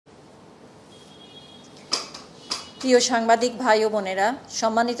প্রিয় সাংবাদিক ভাই ও বোনেরা,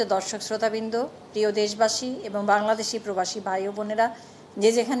 সম্মানিত দর্শক শ্রোতাবৃন্দ, প্রিয় দেশবাসী এবং বাংলাদেশি প্রবাসী ভাই ও বোনেরা যে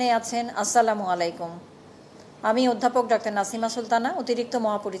যেখানে আছেন, আসসালামু আলাইকুম। আমি অধ্যাপক ডক্টর নাসিমা সুলতানা, অতিরিক্ত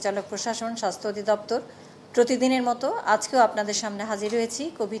মহাপরিচালক প্রশাসন, স্বাস্থ্য অধিদপ্তর। প্রতিদিনের মতো আজকেও আপনাদের সামনে হাজির হয়েছি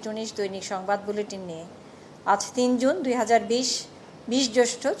কোভিড-19 দৈনিক সংবাদ বুলেটিন নিয়ে। আজ 3 জুন 2020, 20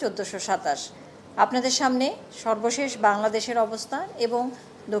 জ্যৈষ্ঠ 1427। আপনাদের সামনে সর্বশেষ বাংলাদেশের অবস্থান এবং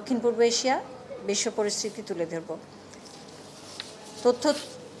দক্ষিণ পূর্ব এশিয়া বিশ্ব পরিস্থিতি তুলে ধরব। তথ্য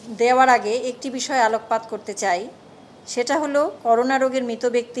দেওয়ার আগে একটি বিষয় আলোকপাত করতে চাই, সেটা হলো করোনা রোগের মৃত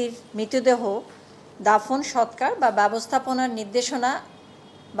ব্যক্তির মৃতদেহ দাফন, সৎকার বা ব্যবস্থাপনার নির্দেশনা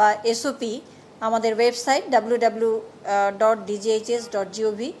বা এসওপি আমাদের ওয়েবসাইট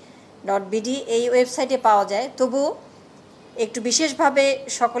www.dghs.gov.bd এই ওয়েবসাইটে পাওয়া যায়। তবুও একটু বিশেষভাবে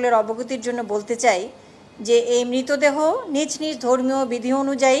সকলের অবগতির জন্য বলতে চাই যে এই মৃতদেহ নিজ নিজ ধর্মীয় বিধি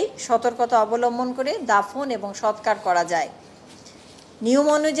অনুযায়ী সতর্কতা অবলম্বন করে দাফন এবং সৎকার করা যায়। নিয়ম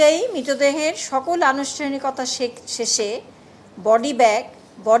অনুযায়ী মৃতদেহের সকল আনুষ্ঠানিকতা শেষে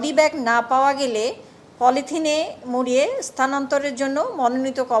বডি ব্যাগ না পাওয়া গেলে পলিথিনে মুড়িয়ে স্থানান্তরের জন্য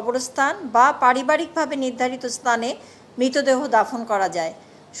মনোনীত কবরস্থান বা পারিবারিকভাবে নির্ধারিত স্থানে মৃতদেহ দাফন করা যায়।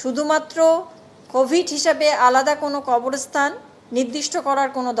 শুধুমাত্র কোভিড হিসাবে আলাদা কোনো কবরস্থান নির্দিষ্ট করার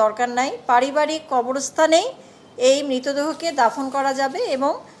কোনো দরকার নাই। পারিবারিক কবরস্থানেই এই মৃতদেহকে দাফন করা যাবে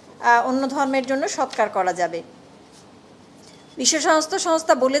এবং অন্য ধর্মের জন্য সৎকার করা যাবে। বিশ্ব স্বাস্থ্য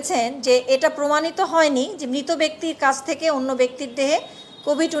সংস্থা বলেছেন যে এটা প্রমাণিত হয়নি যে মৃত ব্যক্তির কাছ থেকে অন্য ব্যক্তির দেহে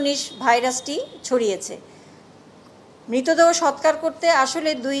কোভিড-19 ভাইরাসটি ছড়িয়েছে। মৃতদেহ সৎকার করতে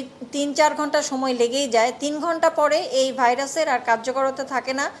আসলে 2-3-4 ঘন্টা সময় লেগেই যায়। 3 ঘন্টা পরে এই ভাইরাসের আর কার্যকরতা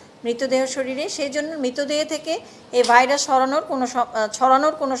থাকে না মৃতদেহ শরীরে। সেই জন্য মৃতদেহ থেকে এই ভাইরাস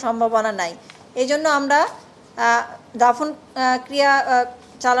ছড়ানোর কোনো সম্ভাবনা নাই। এই জন্য আমরা দাফন ক্রিয়া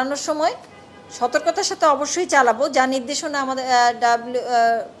চালানোর সময় সতর্কতার সাথে অবশ্যই চালাবো। যা নির্দেশনা আমাদের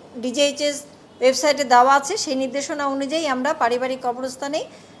ডিজিএইচএস ওয়েবসাইটে দেওয়া আছে, সেই নির্দেশনা অনুযায়ী আমরা পারিবারিক কবরস্থানেই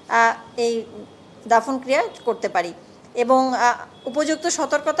এই দাফন ক্রিয়া করতে পারি এবং উপযুক্ত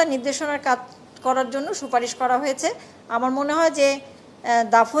সতর্কতা নির্দেশনার কাজ করার জন্য সুপারিশ করা হয়েছে। আমার মনে হয় যে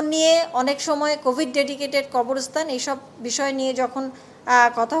দাফন নিয়ে অনেক সময় কোভিড ডেডিকেটেড কবরস্থান এইসব বিষয় নিয়ে যখন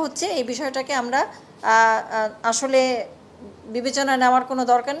কথা হচ্ছে, এই বিষয়টাকে আমরা আসলে বিবেচনা নেওয়ার কোনো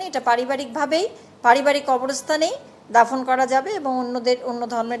দরকার নেই। এটা পারিবারিক কবরস্থানেই দাফন করা যাবে এবং অন্য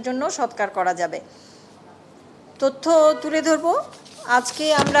ধর্মের জন্য সৎকার করা যাবে। তথ্য তুলে ধরব। আজকে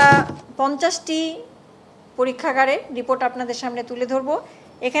আমরা 50টি পরীক্ষাগারের রিপোর্ট আপনাদের সামনে তুলে ধরব।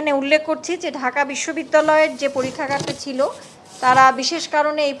 এখানে উল্লেখ করছি যে ঢাকা বিশ্ববিদ্যালয়ের যে পরীক্ষাগারটা ছিল, তারা বিশেষ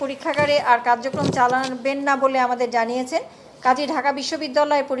কারণে এই পরীক্ষাগারে আর কার্যক্রম চালাবেন না বলে আমাদের জানিয়েছেন। কাজেই ঢাকা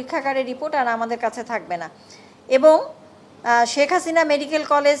বিশ্ববিদ্যালয়ের পরীক্ষাগারের রিপোর্ট আর আমাদের কাছে থাকবে না। এবং শেখ হাসিনা মেডিকেল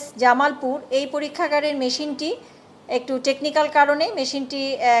কলেজ জামালপুর এই পরীক্ষাগারের মেশিনটি একটু টেকনিক্যাল কারণে মেশিনটি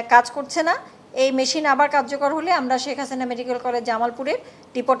কাজ করছে না। এই মেশিন আবার কার্যকর হলে আমরা শেখ হাসিনা মেডিকেল কলেজ জামালপুরের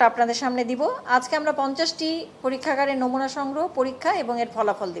রিপোর্ট আপনাদের সামনে দিব। আজকে আমরা 50টি পরীক্ষাগারের নমুনা সংগ্রহ, পরীক্ষা এবং এর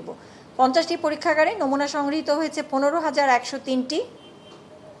ফলাফল দিব। 50টি পরীক্ষাগারে নমুনা সংগৃহীত হয়েছে 15,103টি।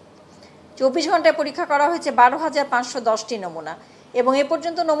 24 ঘন্টায় পরীক্ষা করা হয়েছে 12,510টি নমুনা এবং এ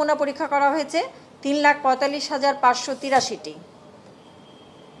পর্যন্ত নমুনা পরীক্ষা করা হয়েছে 3,45,583টি।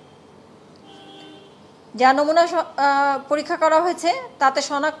 যা নমুনা পরীক্ষা করা হয়েছে তাতে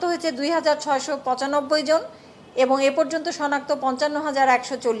শনাক্ত হয়েছে 2,695 জন এবং এ পর্যন্ত শনাক্ত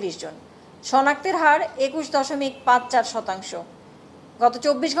 55,140 জন। শনাক্তের হার 21.54%। গত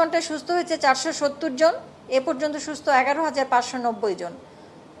 24 ঘন্টায় সুস্থ হয়েছে 470 জন, এ পর্যন্ত সুস্থ 11,590 জন।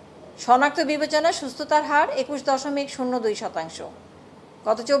 শনাক্ত বিবেচনা সুস্থতার হার 21.02%।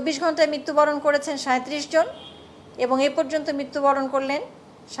 গত 24 ঘন্টায় মৃত্যুবরণ করেছেন 37 জন এবং এ পর্যন্ত মৃত্যুবরণ করলেন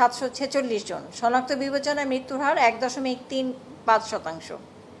 746 জন। শনাক্ত বিবেচনায় মৃত্যুর হার 1.35%।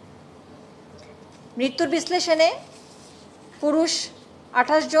 মৃত্যুর বিশ্লেষণে পুরুষ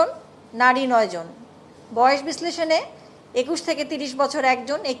 28 জন, নারী 9 জন। বয়স বিশ্লেষণে 21 থেকে 30 বছর 1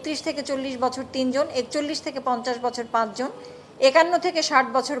 জন, 31 থেকে 40 বছর 3 জন, 41 থেকে 50 বছর 5 জন, 51 থেকে 60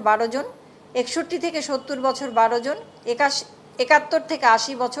 বছর 12 জন, 61 থেকে 70 বছর 12 জন, 71 থেকে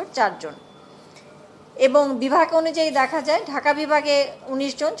 80 বছর 4 জন। এবং বিভাগ অনুযায়ী দেখা যায় ঢাকা বিভাগে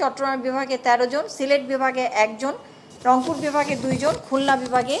 19 জন, চট্টগ্রাম বিভাগে 13 জন, সিলেট বিভাগে 1 জন, রংপুর বিভাগে 2 জন, খুলনা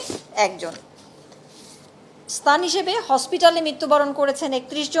বিভাগে 1 জন। স্থান হিসেবে হসপিটালে মৃত্যুবরণ করেছেন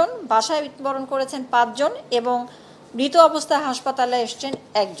 31 জন, বাসায় মৃত্যুবরণ করেছেন 5 জন এবং মৃত অবস্থায় হাসপাতালে এসেছেন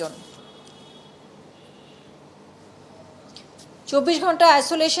 1 জন। 24 ঘন্টা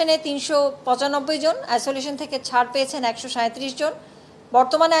আইসোলেশনে 395 জন, আইসোলেশন থেকে ছাড় পেয়েছেন 137 জন।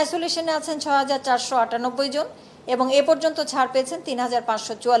 বর্তমানে আইসোলেশনে আছেন 6,498 জন এবং এ পর্যন্ত ছাড় পেয়েছেন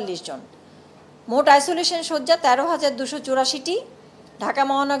 3,544 জন। মোট আইসোলেশন শয্যা 13,284টি, ঢাকা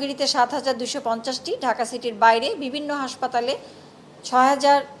মহানগরীতে 7,250টি, ঢাকা সিটির বাইরে বিভিন্ন হাসপাতালে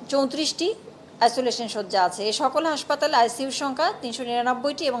 6,034টি আইসোলেশন শয্যা আছে। এই সকল হাসপাতালে আইসিইউর সংখ্যা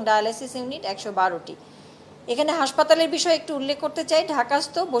 399টি এবং ডায়ালাইসিস ইউনিট 112টি। এখানে হাসপাতালের বিষয়ে একটু উল্লেখ করতে চাই,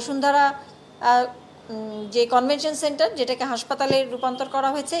 ঢাকাস্থ বসুন্ধরা যে কনভেনশন সেন্টার, যেটাকে হাসপাতালে রূপান্তর করা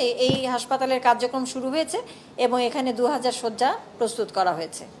হয়েছে, এই হাসপাতালের কার্যক্রম শুরু হয়েছে এবং এখানে 2000 শয্যা প্রস্তুত করা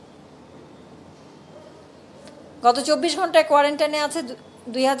হয়েছে। গত 24 ঘন্টায় কোয়ারেন্টাইনে আছে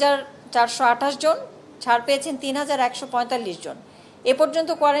 2428 জন, ছাড় পেয়েছেন 3145 জন। এ পর্যন্ত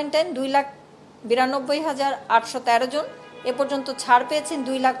কোয়ারেন্টাইন 2,92,813 জন। এ পর্যন্ত ছাড় পেয়েছেন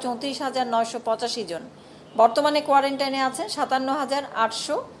 2,34,985 জন। বর্তমানে কোয়ারেন্টাইনে আছেন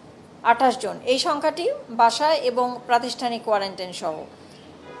 57,828 জন। এই সংখ্যাটি বাসায় এবং প্রাতিষ্ঠানিক কোয়ারেন্টাইন সহ।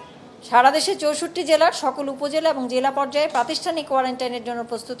 সারা দেশে 64 জেলার সকল উপজেলা এবং জেলা পর্যায়ে প্রাতিষ্ঠানিক কোয়ারেন্টাইনের জন্য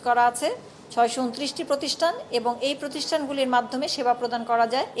প্রস্তুত করা আছে 629টি প্রতিষ্ঠান এবং এই প্রতিষ্ঠানগুলির মাধ্যমে সেবা প্রদান করা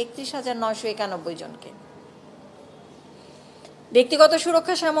যায় 31,991 জনকে। ব্যক্তিগত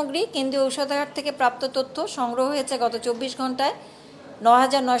সুরক্ষা সামগ্রী কেন্দ্রীয় ঔষধাগার থেকে প্রাপ্ত তথ্য সংগ্রহ হয়েছে গত 24 ঘন্টায়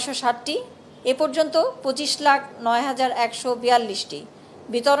 9,960টি। এ পর্যন্ত 25,09,142টি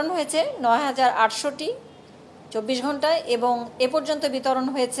বিতরণ হয়েছে 9,800টি 24 ঘন্টায় এবং এ পর্যন্ত বিতরণ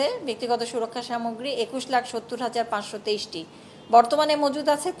হয়েছে ব্যক্তিগত সুরক্ষা সামগ্রী 21,70,523টি। বর্তমানে মজুদ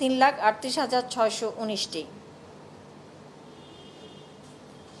আছে 3,38,619টি।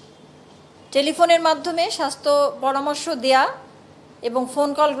 টেলিফোনের মাধ্যমে স্বাস্থ্য পরামর্শ দেয়া এবং ফোন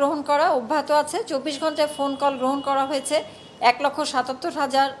কল গ্রহণ করা অব্যাহত আছে। 24 ঘন্টায় ফোন কল গ্রহণ করা হয়েছে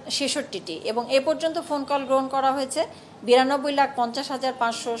 1,77,066টি এবং এ পর্যন্ত ফোন কল গ্রহণ করা হয়েছে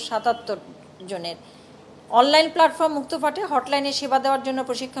 92,50,577 জনের। অনলাইন প্ল্যাটফর্ম মুক্তপাঠে হটলাইনে সেবা দেওয়ার জন্য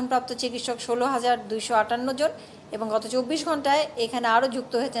প্রশিক্ষণপ্রাপ্ত চিকিৎসক 16,258 জন এবং গত 24 ঘন্টায় এখানে আরও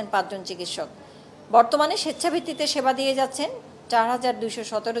যুক্ত হয়েছেন 5 জন চিকিৎসক। বর্তমানে স্বেচ্ছাভিত্তিতে সেবা দিয়ে যাচ্ছেন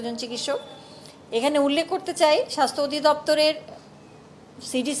 4,217 জন চিকিৎসক। এখানে উল্লেখ করতে চাই, স্বাস্থ্য অধিদপ্তরের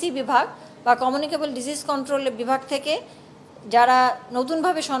সিডিসি বিভাগ বা কমিউনিকেবল ডিজিজ কন্ট্রোল বিভাগ থেকে যারা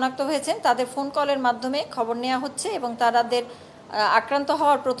নতুনভাবে শনাক্ত হয়েছেন তাদের ফোন কলের মাধ্যমে খবর নেওয়া হচ্ছে এবং তাদের আক্রান্ত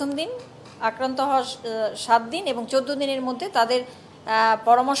হওয়ার প্রথম দিন, আক্রান্ত হওয়ার 7 দিন এবং 14 দিনের মধ্যে তাদের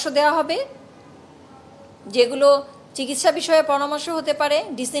পরামর্শ দেওয়া হবে, যেগুলো চিকিৎসা বিষয়ে পরামর্শ হতে পারে,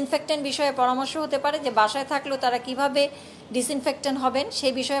 ডিসইনফেক্টেন্ট বিষয়ে পরামর্শ হতে পারে, যে বাসায় থাকলেও তারা কিভাবে ডিসইনফেক্টেন্ট হবেন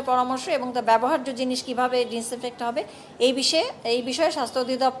সেই বিষয়ে পরামর্শ এবং তার ব্যবহার্য জিনিস কিভাবে ডিসইনফেক্ট হবে এই বিষয়ে স্বাস্থ্য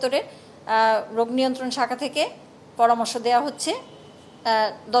অধিদপ্তরের রোগ নিয়ন্ত্রণ শাখা থেকে পরামর্শ দেওয়া হচ্ছে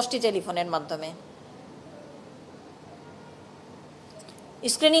 10টি টেলিফোনের মাধ্যমে।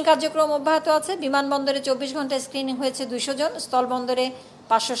 স্ক্রিনিং কার্যক্রম অব্যাহত আছে। বিমানবন্দরে 24 ঘন্টায় স্ক্রিনিং হয়েছে 200 জন, স্থলবন্দরে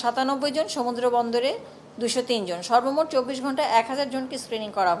 597 জন, সমুদ্র বন্দরে 203 জন। সর্বমোট 24 ঘন্টায় 1000 জনকে স্ক্রিনিং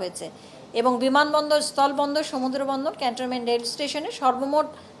করা হয়েছে এবং বিমানবন্দর, স্থলবন্দর, সমুদ্র বন্দর, ক্যান্টনমেন্ট রেল স্টেশনে সর্বমোট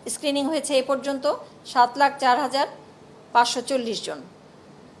স্ক্রিনিং হয়েছে এ পর্যন্ত 7,04,540 জন।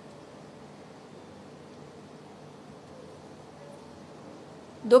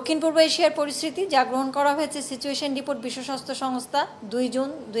 দক্ষিণ পূর্ব এশিয়ার পরিস্থিতি যা গ্রহণ করা হয়েছে সিচুয়েশন রিপোর্ট বিশ্ব স্বাস্থ্য সংস্থা 2 জুন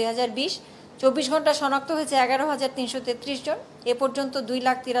 2020। 24 ঘন্টা শনাক্ত হয়েছে 11,333 জন। এ পর্যন্ত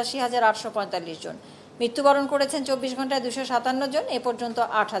 2,83,845 জন। মৃত্যুবরণ করেছেন 24 ঘন্টায় 257 জন। এ পর্যন্ত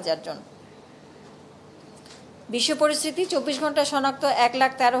 8,000 জন। বিশ্ব পরিস্থিতি 24 ঘন্টায় শনাক্ত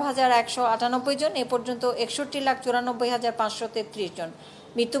 1,13,198 জন। এ পর্যন্ত 61,94,533 জন।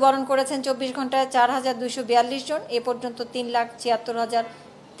 মৃত্যুবরণ করেছেন 24 ঘন্টায় 4,242 জন। এ পর্যন্ত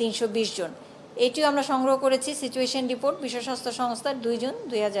 3,76,320 জন। এটিও আমরা সংগ্রহ করেছি সিচুয়েশন রিপোর্ট বিশ্ব স্বাস্থ্য সংস্থার 2 জুন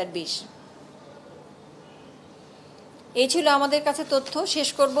 2020। এই ছিল আমাদের কাছে তথ্য। শেষ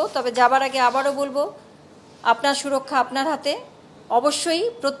করব, তবে যাবার আগে আবারও বলবো, আপনার সুরক্ষা আপনার হাতে। অবশ্যই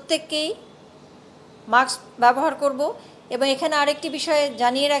প্রত্যেককেই মাস্ক ব্যবহার করব এবং এখানে আরেকটি বিষয়ে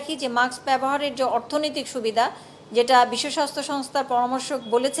জানিয়ে রাখি যে মাস্ক ব্যবহারের যে অর্থনৈতিক সুবিধা, যেটা বিশ্ব স্বাস্থ্য সংস্থার পরামর্শক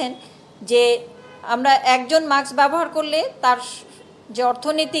বলেছেন যে আমরা একজন মাস্ক ব্যবহার করলে তার যে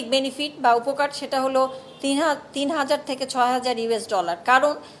অর্থনৈতিক বেনিফিট বা উপকার সেটা হলো 3,000 থেকে 6,000 ইউএস ডলার।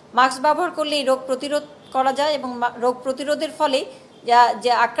 কারণ মাস্ক ব্যবহার করলেই রোগ প্রতিরোধ করা যায় এবং রোগ প্রতিরোধের ফলে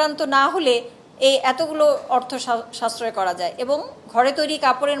যে আক্রান্ত না হলে এই এতগুলো অর্থ সাশ্রয় করা যায় এবং ঘরে তৈরি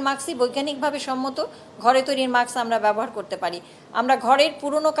কাপড়ের মাস্কই বৈজ্ঞানিকভাবে সম্মত। ঘরে তৈরির মাস্ক আমরা ব্যবহার করতে পারি। আমরা ঘরের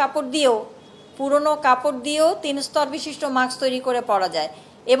পুরনো কাপড় দিয়েও 3 স্তর বিশিষ্ট মাস্ক তৈরি করে পরা যায়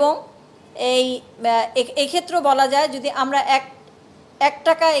এবং এই ক্ষেত্রে বলা যায় যদি আমরা এক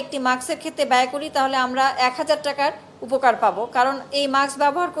টাকা একটি মাস্কের ক্ষেত্রে ব্যয় করি তাহলে আমরা 1,000 টাকার উপকার পাবো, কারণ এই মাস্ক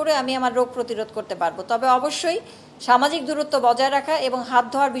ব্যবহার করে আমি আমার রোগ প্রতিরোধ করতে পারবো। তবে অবশ্যই সামাজিক দূরত্ব বজায় রাখা এবং হাত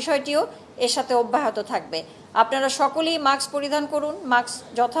ধোয়ার বিষয়টিও এর সাথে অব্যাহত থাকবে। আপনারা সকলেই মাস্ক পরিধান করুন, মাস্ক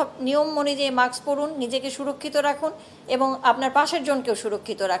নিয়ম অনুযায়ী মাস্ক পরুন, নিজেকে সুরক্ষিত রাখুন এবং আপনার পাশের জনকেও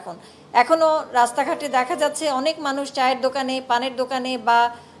সুরক্ষিত রাখুন। এখনও রাস্তাঘাটে দেখা যাচ্ছে অনেক মানুষ চায়ের দোকানে, পানের দোকানে বা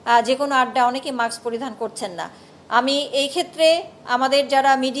যে কোনো আড্ডা অনেকেই মাস্ক পরিধান করছেন না। আমি এই ক্ষেত্রে আমাদের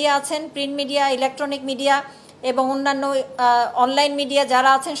যারা মিডিয়া আছেন, প্রিন্ট মিডিয়া, ইলেকট্রনিক মিডিয়া এবং অন্যান্য অনলাইন মিডিয়া যারা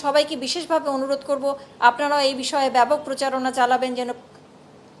আছেন সবাইকে বিশেষভাবে অনুরোধ করব, আপনারাও এই বিষয়ে ব্যাপক প্রচারণা চালাবেন যেন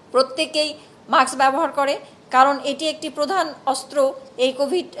প্রত্যেকেই মাস্ক ব্যবহার করে, কারণ এটি একটি প্রধান অস্ত্র এই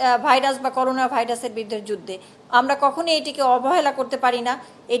কোভিড ভাইরাস বা করোনা ভাইরাসের বিরুদ্ধে যুদ্ধে। আমরা কখনোই এটিকে অবহেলা করতে পারি না।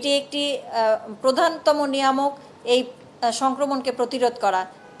 এটি একটি প্রধানতম নিয়ামক এই সংক্রমণকে প্রতিরোধ করা।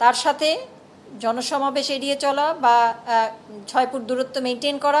 তার সাথে জনসমাবেশ এড়িয়ে চলা বা 6 ফুট দূরত্ব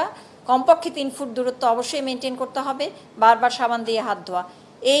মেনটেন করা, কমপক্ষে 3 ফুট দূরত্ব অবশ্যই মেনটেন করতে হবে, বারবার সাবান দিয়ে হাত ধোয়া।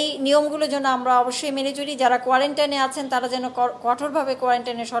 এই নিয়মগুলো যেন আমরা অবশ্যই মেনে চলি। যারা কোয়ারেন্টাইনে আছেন তারা যেন কঠোরভাবে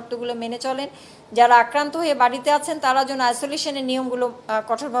কোয়ারেন্টাইনের শর্তগুলো মেনে চলেন। যারা আক্রান্ত হয়ে বাড়িতে আছেন তারা যেন আইসোলেশনের নিয়মগুলো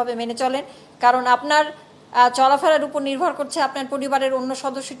কঠোরভাবে মেনে চলেন, কারণ আপনার চলাফেরার উপর নির্ভর করছে আপনার পরিবারের অন্য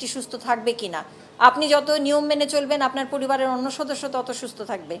সদস্যটি সুস্থ থাকবে কিনা। আপনি যত নিয়ম মেনে চলবেন আপনার পরিবারের অন্য সদস্য তত সুস্থ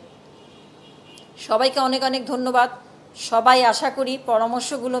থাকবে। সবাইকে অনেক অনেক ধন্যবাদ। সবাই আশা করি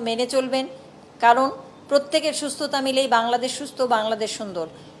পরামর্শগুলো মেনে চলবেন, কারণ প্রত্যেকের সুস্থতা মিলেই বাংলাদেশ সুস্থ, বাংলাদেশ সুন্দর।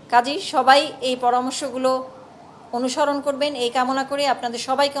 কাজেই সবাই এই পরামর্শগুলো অনুসরণ করবেন এই কামনা করে আপনাদের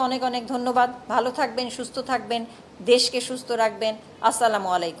সবাইকে অনেক অনেক ধন্যবাদ। ভালো থাকবেন, সুস্থ থাকবেন, দেশকে সুস্থ রাখবেন। আসসালামু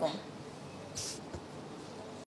আলাইকুম।